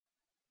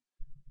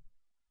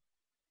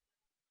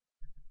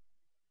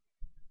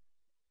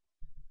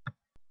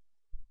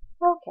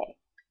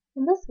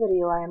In this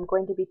video, I am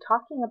going to be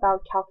talking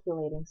about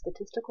calculating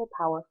statistical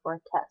power for a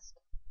test.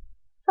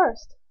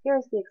 First, here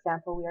is the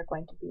example we are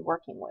going to be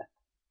working with.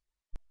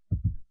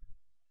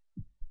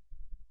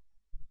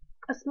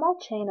 A small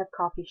chain of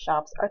coffee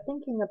shops are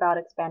thinking about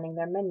expanding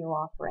their menu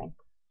offering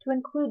to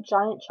include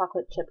giant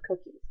chocolate chip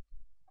cookies,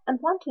 and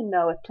want to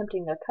know if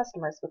tempting their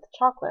customers with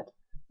chocolate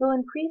will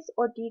increase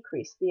or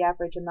decrease the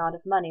average amount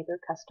of money their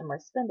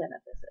customers spend in a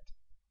visit.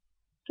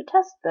 To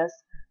test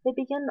this, they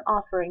begin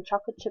offering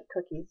chocolate chip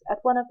cookies at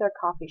one of their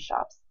coffee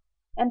shops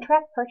and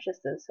track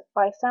purchases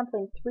by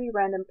sampling 3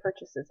 random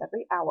purchases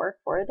every hour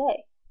for a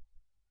day.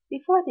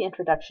 Before the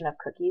introduction of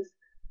cookies,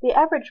 the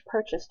average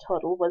purchase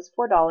total was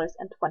 $4.20,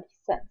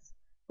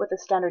 with a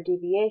standard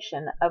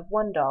deviation of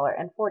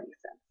 $1.40.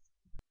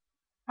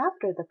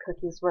 After the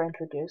cookies were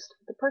introduced,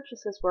 the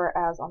purchases were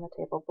as on the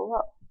table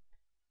below,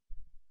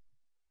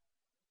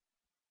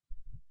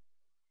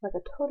 with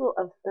a total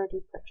of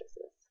 30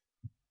 purchases.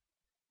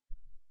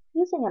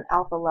 Using an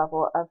alpha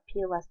level of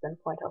p less than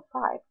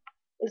 0.05,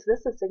 is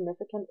this a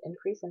significant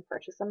increase in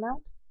purchase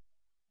amount?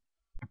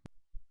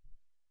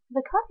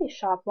 The coffee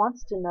shop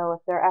wants to know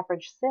if their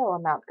average sale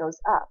amount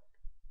goes up,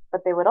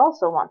 but they would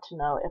also want to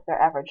know if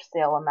their average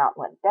sale amount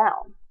went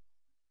down.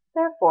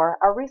 Therefore,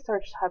 our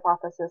research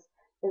hypothesis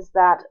is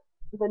that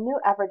the new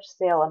average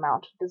sale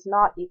amount does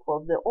not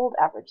equal the old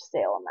average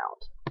sale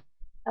amount,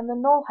 and the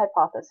null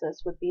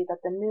hypothesis would be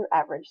that the new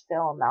average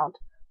sale amount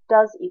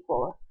does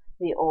equal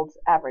the old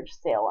average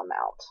sale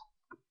amount.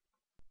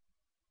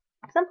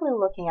 Simply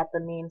looking at the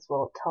means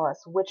will tell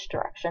us which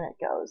direction it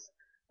goes,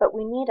 but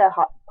we need a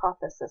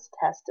hypothesis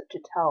test to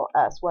tell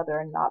us whether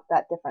or not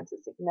that difference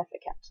is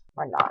significant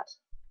or not.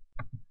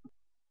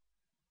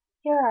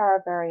 Here are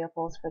our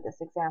variables for this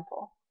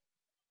example.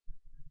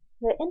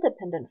 The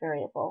independent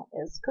variable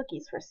is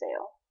cookies for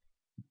sale.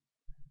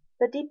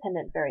 The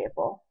dependent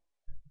variable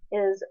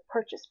is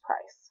purchase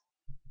price.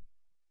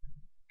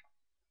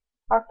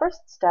 Our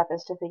first step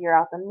is to figure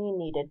out the mean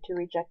needed to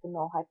reject the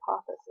null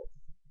hypothesis.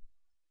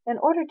 In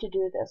order to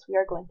do this, we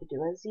are going to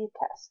do a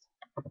z-test.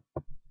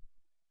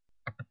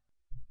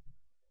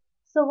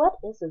 So what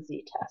is a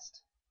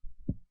z-test?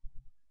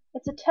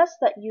 It's a test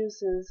that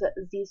uses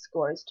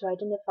z-scores to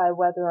identify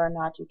whether or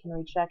not you can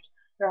reject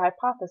your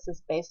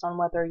hypothesis based on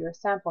whether your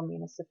sample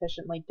mean is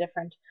sufficiently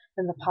different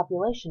than the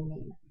population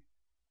mean.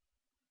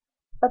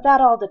 But that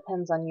all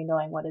depends on you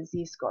knowing what a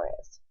z-score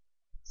is.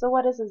 So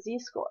what is a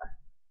z-score?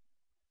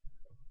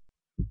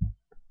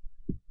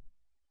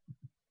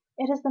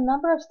 It is the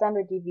number of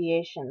standard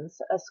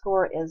deviations a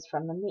score is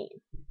from the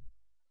mean.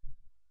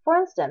 For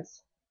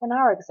instance, in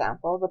our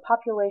example, the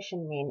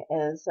population mean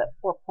is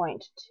 4.20.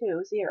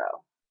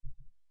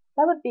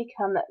 That would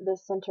become the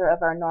center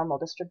of our normal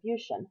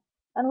distribution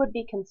and would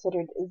be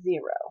considered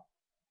 0.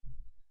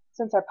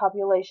 Since our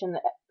population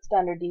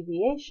standard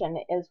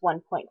deviation is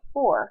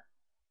 1.4,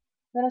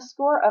 then a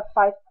score of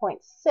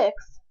 5.6,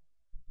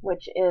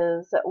 which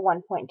is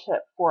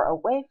 1.4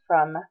 away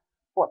from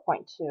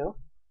 4.2,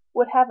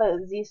 would have a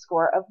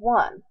z-score of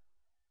 1,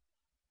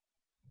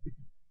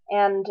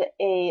 and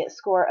a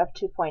score of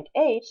 2.8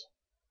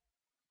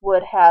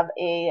 would have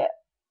a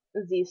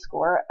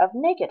z-score of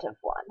 -1.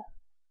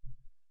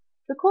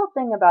 The cool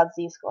thing about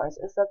z-scores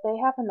is that they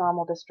have a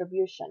normal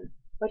distribution,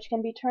 which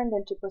can be turned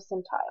into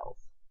percentiles.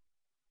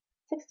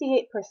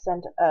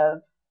 68%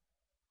 of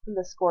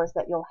the scores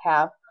that you'll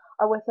have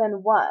are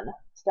within 1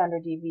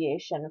 standard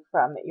deviation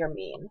from your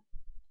mean,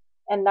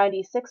 and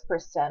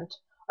 96%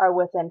 are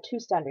within 2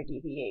 standard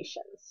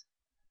deviations.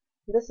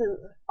 This is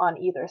on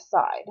either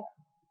side.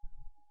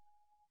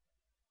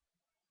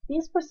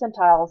 These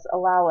percentiles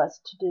allow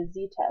us to do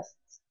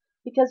z-tests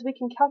because we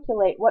can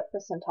calculate what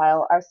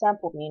percentile our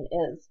sample mean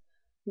is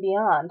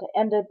beyond,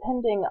 and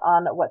depending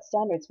on what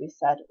standards we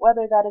set,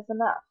 whether that is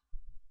enough.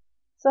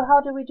 So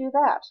how do we do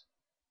that?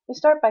 We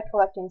start by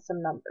collecting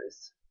some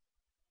numbers.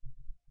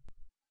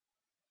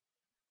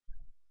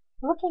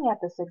 Looking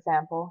at this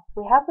example,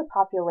 we have the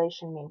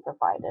population mean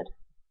provided,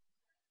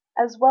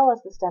 as well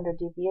as the standard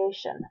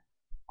deviation,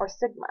 or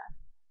sigma.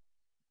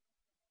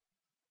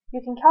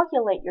 You can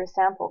calculate your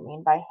sample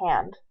mean by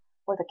hand,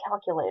 with a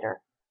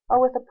calculator,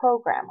 or with a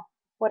program,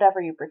 whatever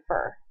you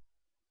prefer.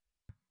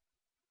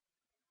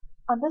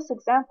 On this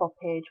example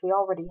page, we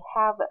already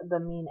have the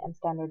mean and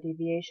standard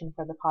deviation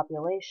for the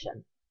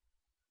population.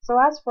 So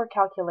as for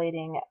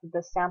calculating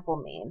the sample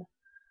mean,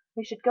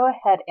 we should go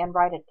ahead and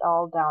write it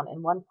all down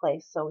in one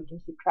place so we can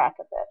keep track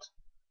of it.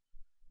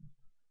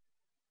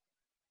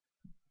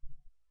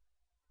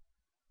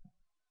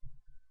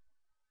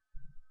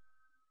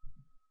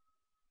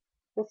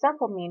 The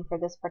sample mean for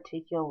this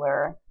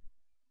particular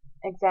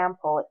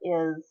example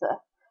is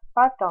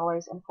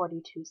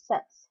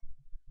 $5.42.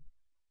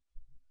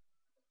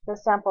 The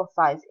sample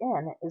size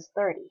n is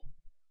 30.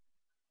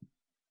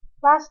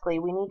 Lastly,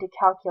 we need to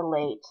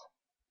calculate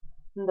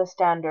the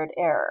standard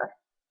error,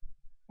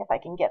 if I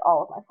can get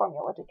all of my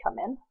formula to come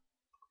in.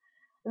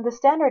 The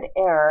standard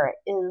error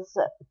is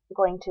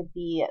going to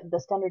be the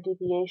standard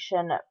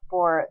deviation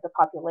for the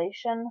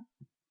population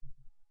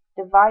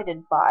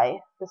divided by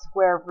the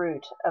square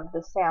root of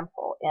the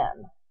sample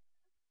n.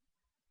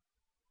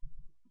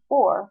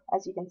 Or,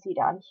 as you can see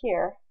down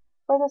here,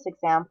 for this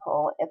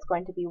example, it's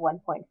going to be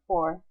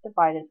 1.4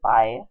 divided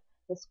by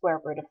the square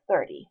root of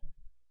 30,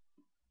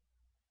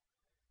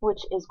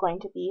 which is going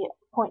to be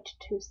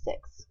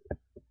 0.26.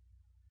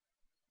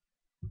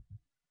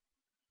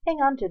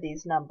 Hang on to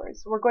these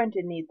numbers. We're going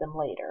to need them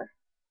later.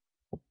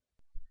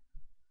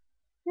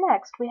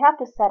 Next, we have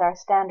to set our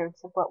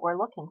standards of what we're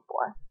looking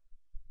for.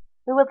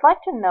 We would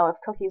like to know if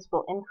cookies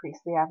will increase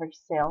the average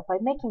sale by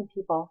making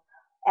people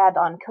add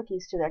on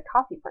cookies to their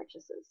coffee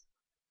purchases,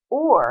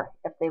 or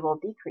if they will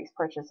decrease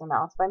purchase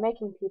amounts by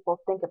making people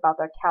think about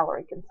their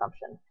calorie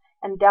consumption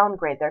and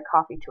downgrade their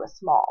coffee to a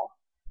small.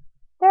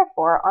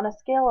 Therefore, on a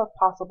scale of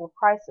possible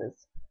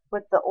prices,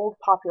 with the old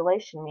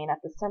population mean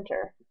at the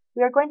center,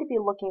 we are going to be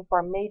looking for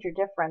a major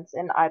difference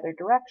in either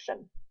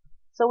direction.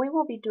 So we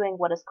will be doing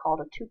what is called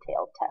a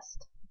two-tailed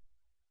test.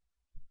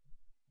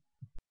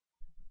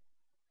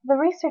 The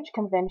research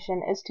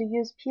convention is to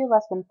use p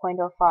less than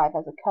 0.05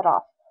 as a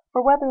cutoff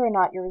for whether or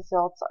not your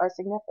results are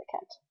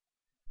significant.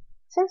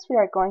 Since we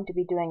are going to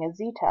be doing a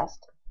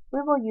z-test,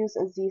 we will use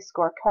a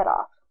z-score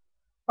cutoff,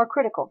 or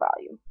critical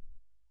value.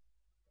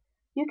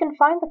 You can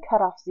find the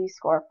cutoff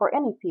z-score for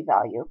any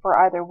p-value for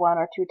either one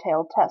or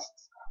two-tailed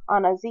tests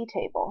on a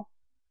z-table.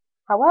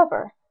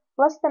 However,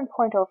 less than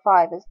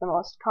 0.05 is the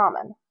most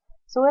common,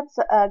 so it's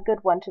a good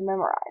one to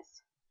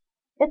memorize.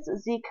 Its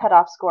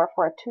z-cutoff score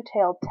for a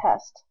two-tailed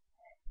test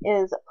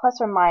is plus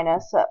or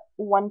minus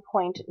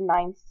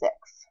 1.96.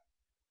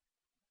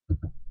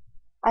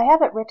 I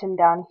have it written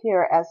down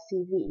here as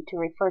CV to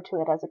refer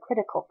to it as a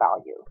critical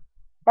value.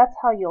 That's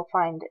how you'll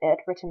find it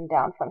written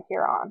down from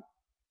here on.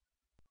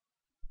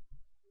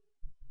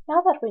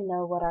 Now that we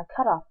know what our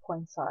cutoff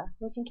points are,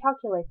 we can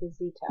calculate the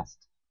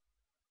z-test.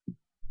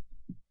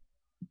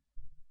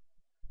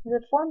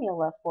 The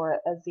formula for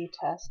a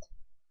z-test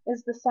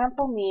is the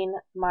sample mean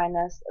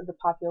minus the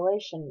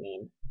population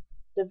mean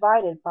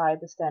divided by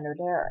the standard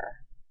error.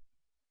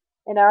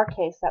 In our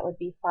case, that would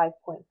be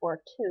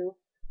 5.42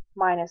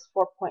 minus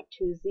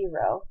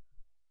 4.20,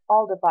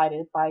 all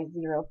divided by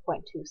 0.26.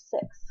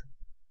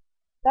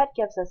 That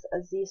gives us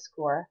a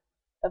z-score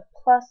of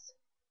plus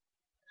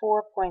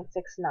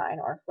 4.69,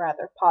 or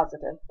rather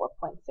positive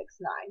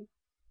 4.69.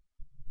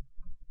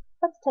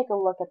 Let's take a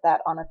look at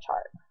that on a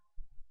chart.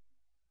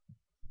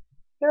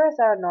 Here is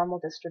our normal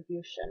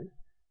distribution,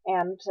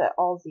 and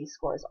all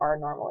z-scores are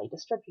normally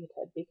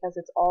distributed because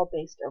it's all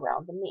based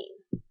around the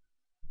mean.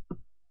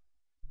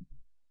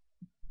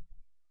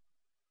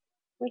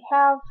 We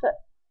have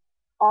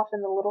off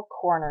in the little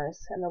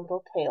corners and the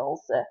little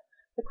tails the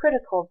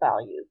critical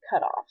value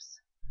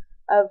cutoffs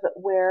of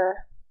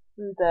where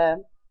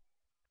the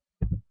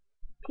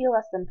p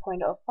less than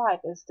 0.05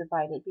 is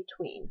divided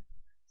between.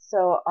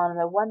 So on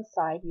the one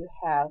side you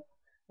have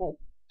 2.5%,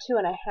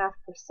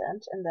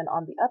 and then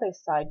on the other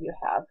side you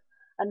have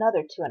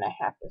another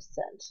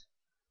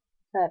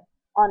 2.5%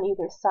 on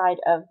either side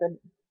of the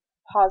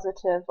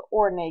positive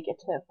or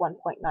negative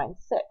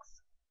 1.96.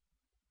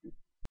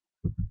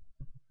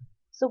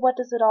 So what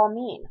does it all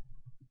mean?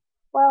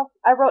 Well,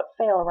 I wrote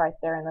fail right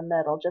there in the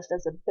middle just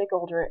as a big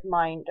old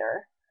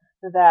reminder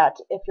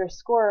that if your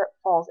score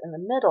falls in the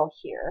middle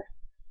here,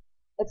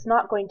 it's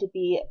not going to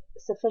be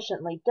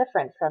sufficiently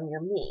different from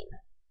your mean.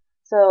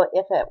 So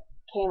if it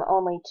came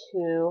only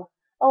to,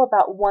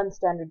 about one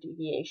standard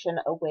deviation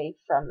away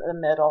from the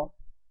middle,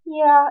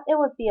 yeah, it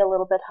would be a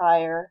little bit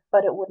higher,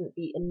 but it wouldn't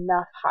be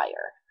enough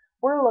higher.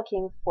 We're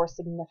looking for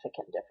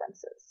significant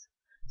differences.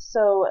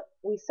 So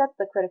we set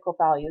the critical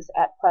values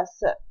at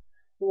plus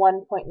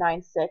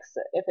 1.96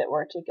 if it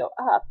were to go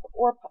up,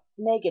 or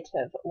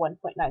negative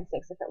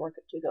 1.96 if it were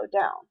to go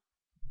down.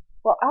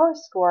 Well, our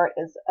score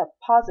is a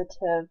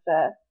positive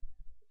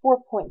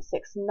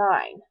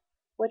 4.69,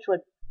 which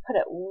would put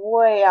it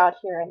way out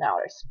here in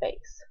outer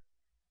space.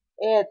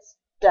 It's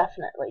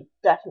definitely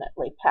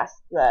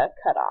past the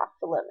cutoff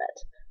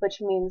limit, which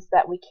means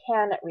that we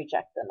can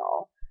reject the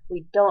null.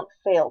 We don't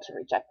fail to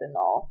reject the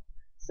null.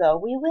 So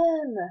we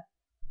win.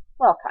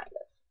 Well, kind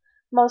of.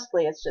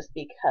 Mostly it's just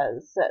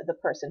because the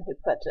person who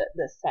put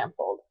this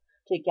sample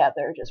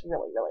together just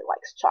really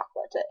likes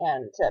chocolate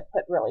and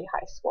put really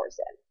high scores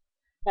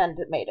in, and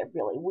made a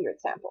really weird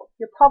sample.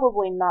 You're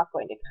probably not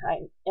going to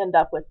end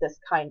up with this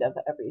kind of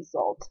a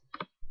result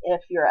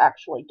if you're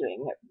actually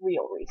doing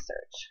real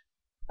research.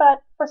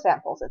 But for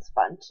samples, it's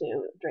fun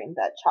to dream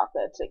that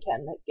chocolate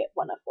can get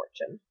one a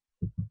fortune.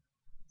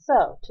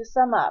 So, to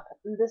sum up,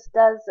 this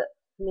does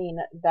mean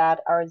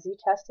that our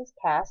z-test is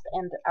passed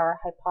and our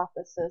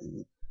hypothesis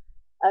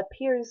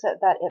appears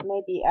that it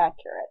may be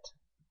accurate.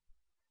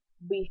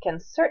 We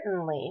can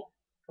certainly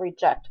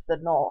reject the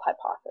null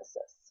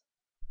hypothesis.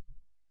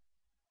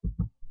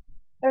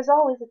 There's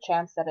always a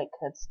chance that it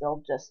could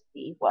still just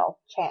be, well,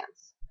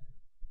 chance.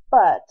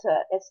 But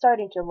it's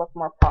starting to look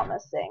more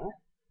promising.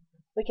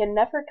 We can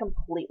never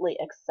completely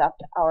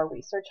accept our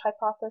research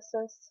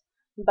hypothesis,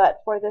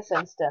 but for this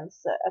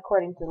instance,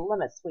 according to the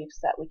limits we've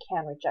set, we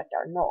can reject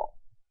our null.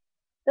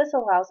 This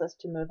allows us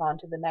to move on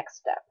to the next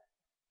step,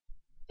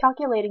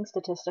 calculating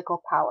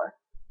statistical power.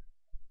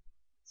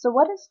 So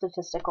what is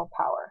statistical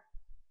power?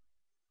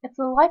 It's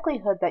the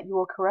likelihood that you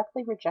will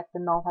correctly reject the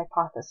null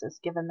hypothesis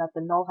given that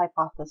the null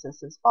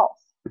hypothesis is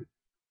false.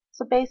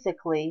 So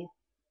basically,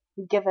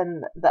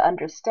 given the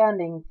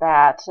understanding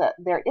that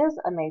there is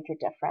a major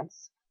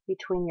difference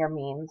between your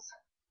means,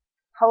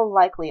 how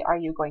likely are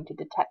you going to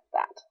detect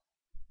that?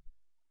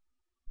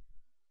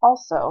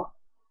 Also,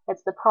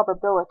 it's the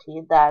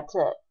probability that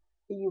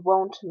you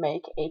won't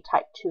make a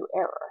type 2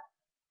 error.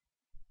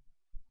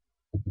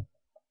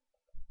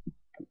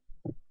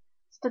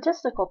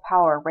 Statistical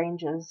power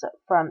ranges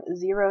from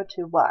 0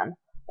 to 1,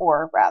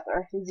 or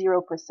rather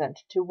 0%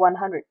 to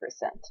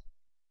 100%.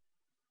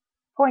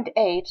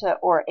 0.8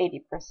 or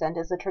 80%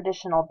 is a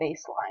traditional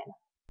baseline.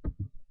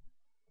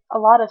 A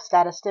lot of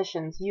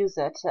statisticians use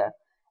it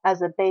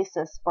as a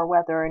basis for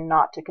whether or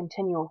not to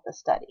continue with the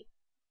study.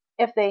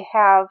 If they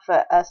have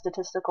a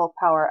statistical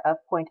power of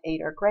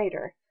 0.8 or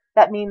greater,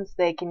 that means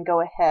they can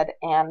go ahead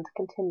and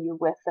continue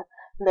with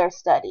their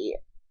study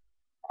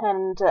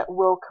and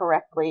will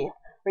correctly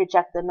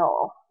reject the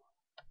null.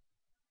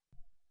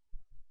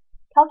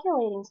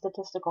 Calculating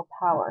statistical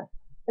power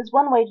is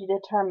one way to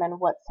determine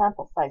what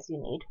sample size you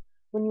need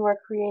when you are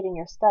creating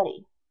your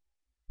study.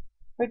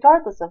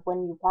 Regardless of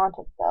when you want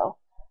it, though,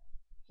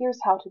 here's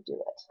how to do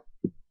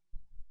it.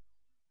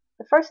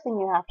 The first thing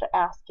you have to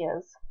ask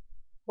is,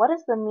 what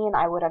is the mean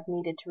I would have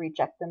needed to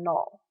reject the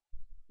null?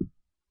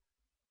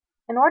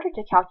 In order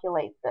to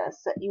calculate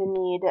this, you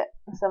need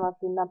some of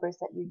the numbers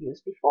that you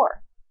used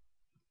before.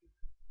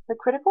 The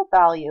critical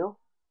value,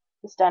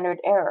 the standard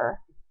error,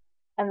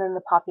 and then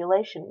the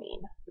population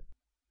mean.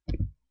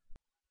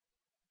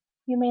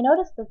 You may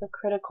notice that the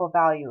critical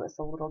value is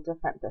a little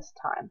different this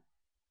time.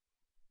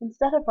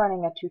 Instead of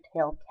running a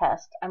two-tailed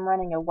test, I'm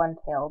running a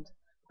one-tailed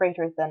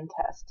greater than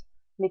test,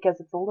 because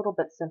it's a little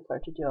bit simpler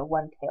to do a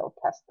one-tailed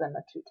test than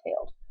a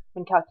two-tailed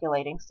when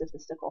calculating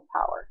statistical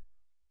power.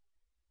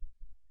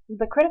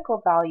 The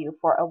critical value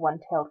for a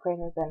one-tailed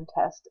greater than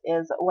test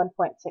is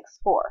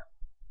 1.64.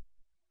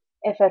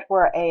 If it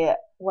were a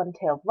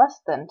one-tailed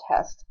less than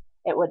test,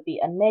 it would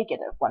be a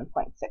negative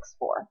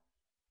 1.64.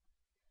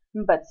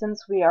 But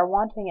since we are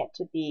wanting it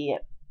to be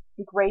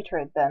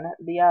greater than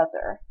the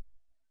other,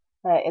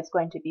 it's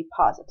going to be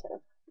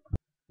positive.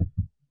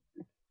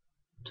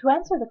 To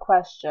answer the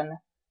question,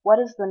 what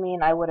is the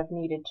mean I would have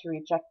needed to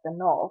reject the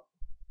null,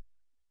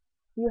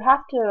 you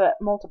have to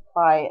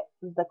multiply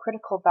the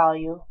critical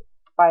value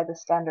by the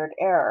standard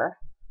error,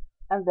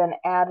 and then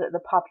add the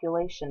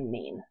population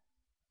mean.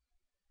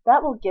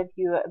 That will give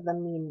you the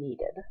mean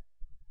needed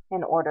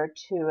in order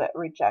to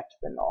reject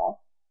the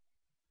null.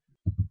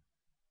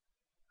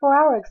 For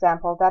our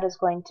example, that is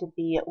going to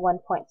be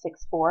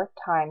 1.64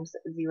 times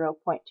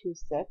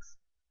 0.26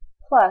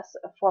 plus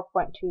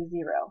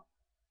 4.20.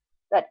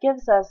 That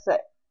gives us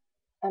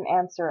an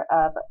answer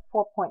of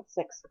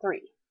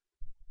 4.63.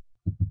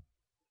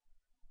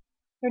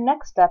 Your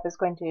next step is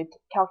going to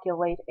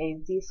calculate a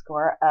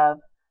z-score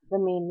of the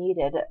mean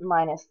needed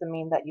minus the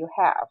mean that you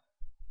have.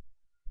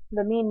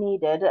 The mean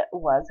needed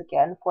was,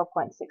 again,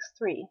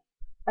 4.63,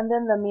 and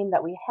then the mean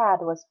that we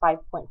had was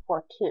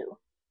 5.42.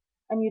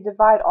 And you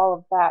divide all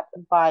of that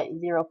by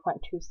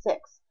 0.26,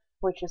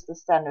 which is the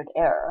standard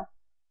error.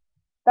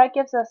 That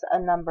gives us a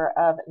number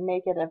of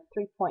negative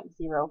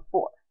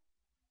 3.04.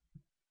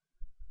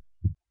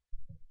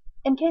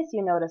 In case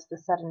you noticed the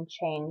sudden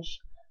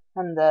change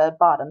in the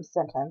bottom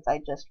sentence, I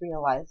just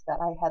realized that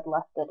I had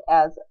left it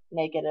as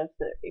negative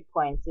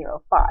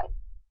 3.05.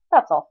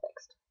 That's all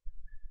fixed.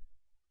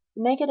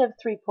 Negative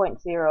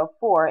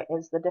 3.04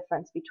 is the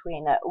difference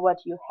between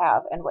what you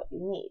have and what you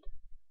need.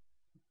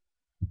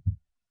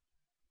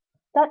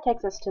 That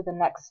takes us to the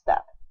next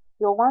step.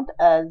 You'll want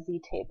a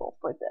z-table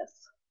for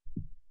this.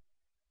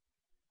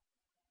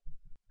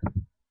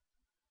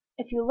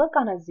 If you look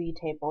on a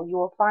z-table, you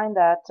will find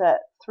that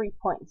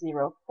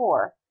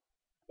 3.04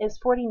 is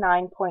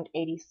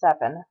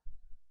 49.87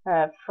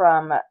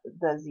 from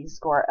the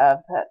z-score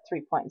of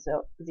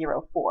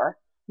 3.04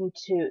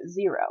 to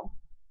 0.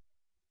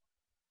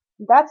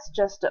 That's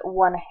just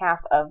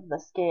 1/2 of the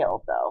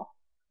scale, though.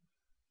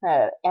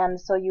 And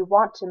so you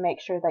want to make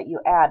sure that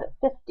you add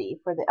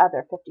 50 for the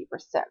other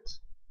 50%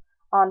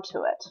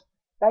 onto it.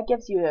 That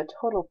gives you a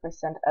total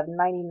percent of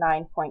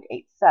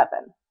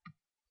 99.87,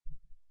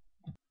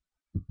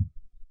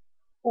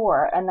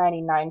 or a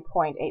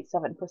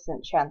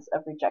 99.87% chance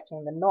of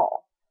rejecting the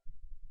null.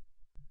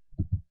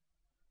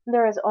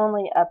 There is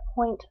only a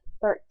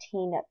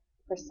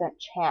 0.13%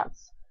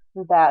 chance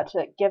that,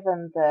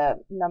 given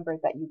the number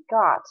that you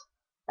got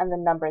and the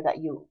number that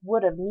you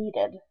would have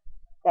needed,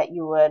 that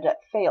you would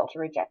fail to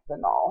reject the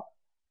null.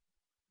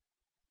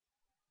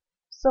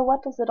 So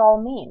what does it all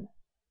mean?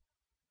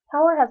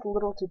 Power has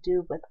little to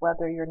do with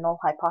whether your null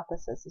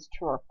hypothesis is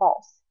true or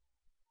false.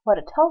 What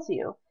it tells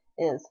you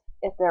is,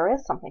 if there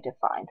is something to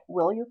find,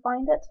 will you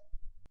find it?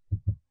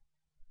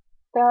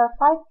 There are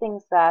 5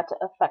 things that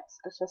affect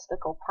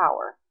statistical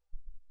power.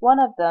 One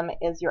of them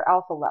is your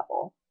alpha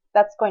level.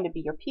 That's going to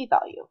be your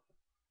p-value.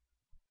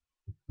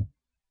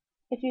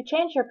 If you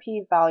change your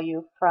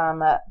p-value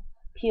from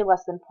p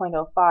less than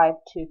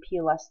 0.05 to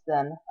p less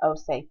than,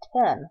 say,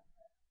 10,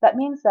 That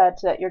means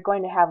that you're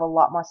going to have a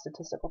lot more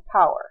statistical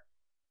power.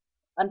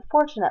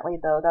 Unfortunately,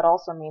 though, that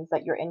also means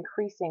that you're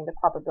increasing the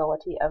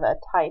probability of a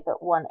type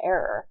 1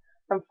 error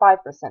from 5%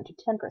 to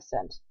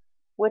 10%,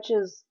 which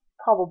is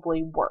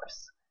probably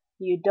worse.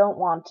 You don't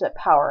want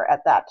power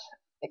at that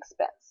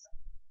expense.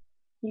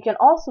 You can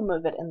also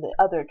move it in the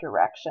other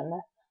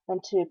direction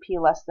into p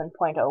less than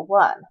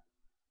 0.01.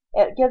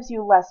 It gives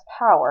you less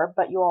power,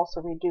 but you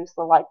also reduce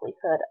the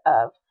likelihood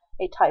of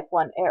a type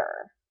 1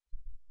 error.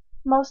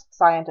 Most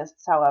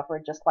scientists,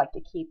 however, just like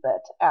to keep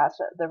it at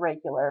the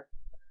regular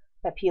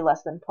p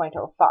less than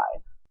 0.05.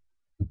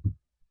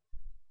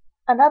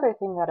 Another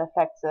thing that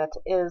affects it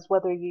is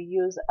whether you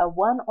use a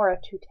one or a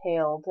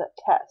two-tailed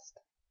test.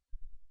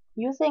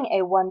 Using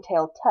a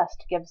one-tailed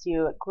test gives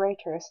you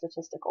greater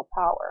statistical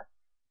power.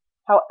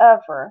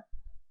 However,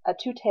 a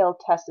two-tailed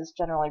test is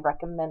generally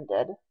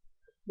recommended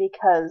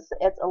because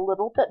it's a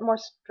little bit more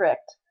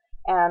strict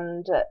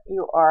and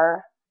you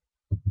are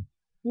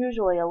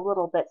usually a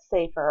little bit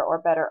safer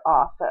or better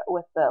off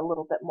with a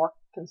little bit more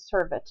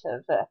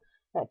conservative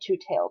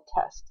two-tailed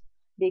test,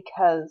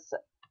 because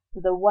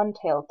the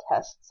one-tailed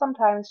test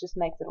sometimes just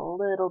makes it a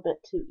little bit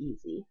too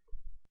easy.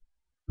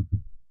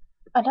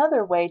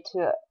 Another way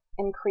to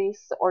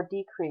increase or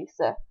decrease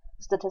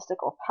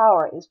statistical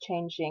power is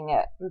changing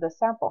the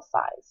sample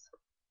size.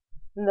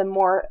 The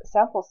more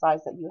sample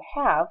size that you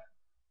have,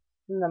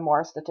 the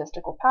more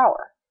statistical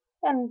power,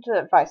 and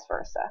vice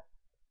versa.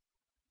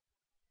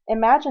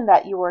 Imagine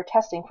that you were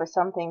testing for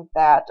something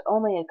that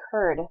only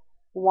occurred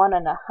 1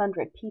 in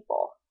 100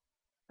 people,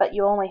 but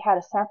you only had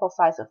a sample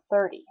size of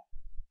 30.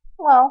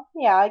 Well,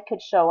 yeah, it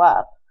could show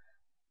up,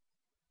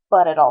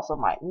 but it also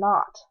might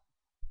not.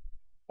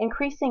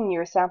 Increasing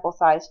your sample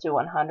size to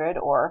 100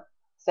 or,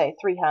 say,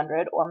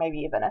 300 or maybe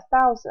even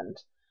 1,000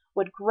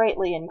 would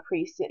greatly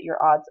increase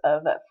your odds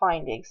of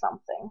finding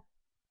something.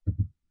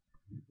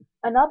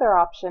 Another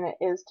option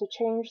is to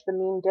change the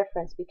mean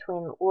difference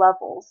between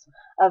levels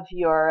of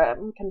your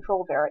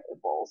control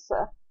variables.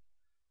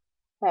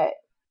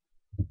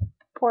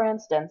 For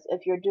instance,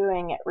 if you're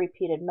doing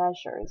repeated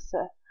measures,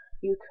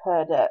 you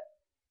could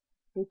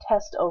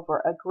test over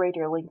a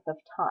greater length of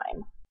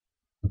time.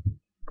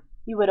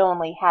 You would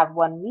only have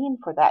one mean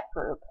for that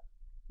group,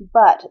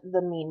 but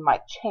the mean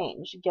might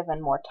change given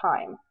more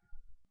time.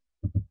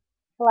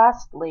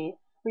 Lastly,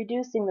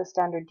 reducing the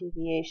standard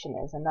deviation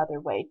is another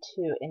way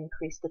to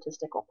increase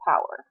statistical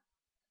power.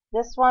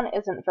 This one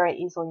isn't very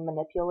easily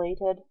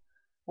manipulated.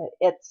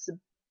 Its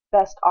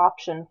best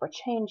option for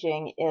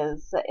changing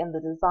is in the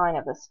design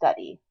of the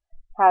study,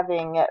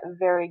 having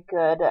very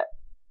good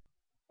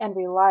and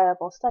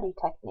reliable study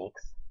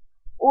techniques,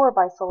 or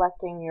by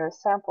selecting your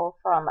sample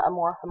from a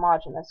more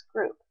homogeneous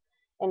group,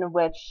 in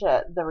which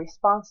the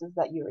responses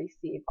that you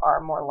receive are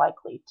more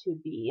likely to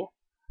be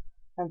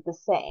the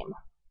same,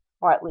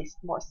 or at least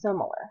more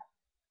similar.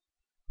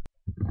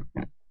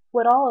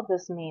 What all of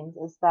this means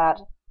is that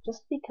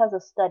just because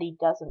a study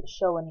doesn't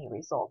show any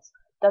results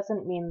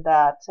doesn't mean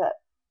that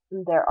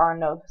there are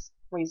no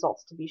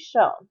results to be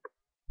shown.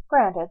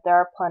 Granted, there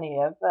are plenty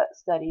of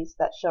studies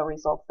that show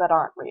results that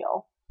aren't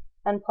real,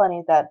 and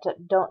plenty that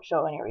don't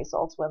show any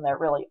results when there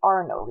really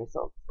are no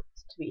results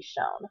to be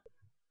shown.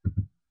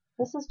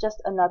 This is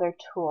just another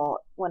tool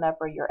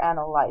whenever you're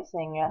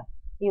analyzing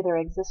either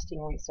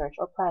existing research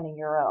or planning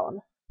your own.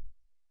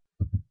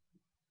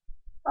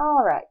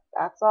 Alright,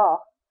 that's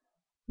all.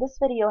 This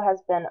video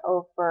has been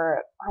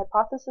over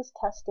hypothesis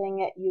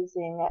testing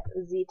using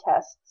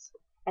z-tests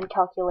and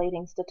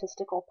calculating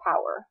statistical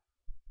power.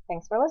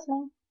 Thanks for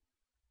listening.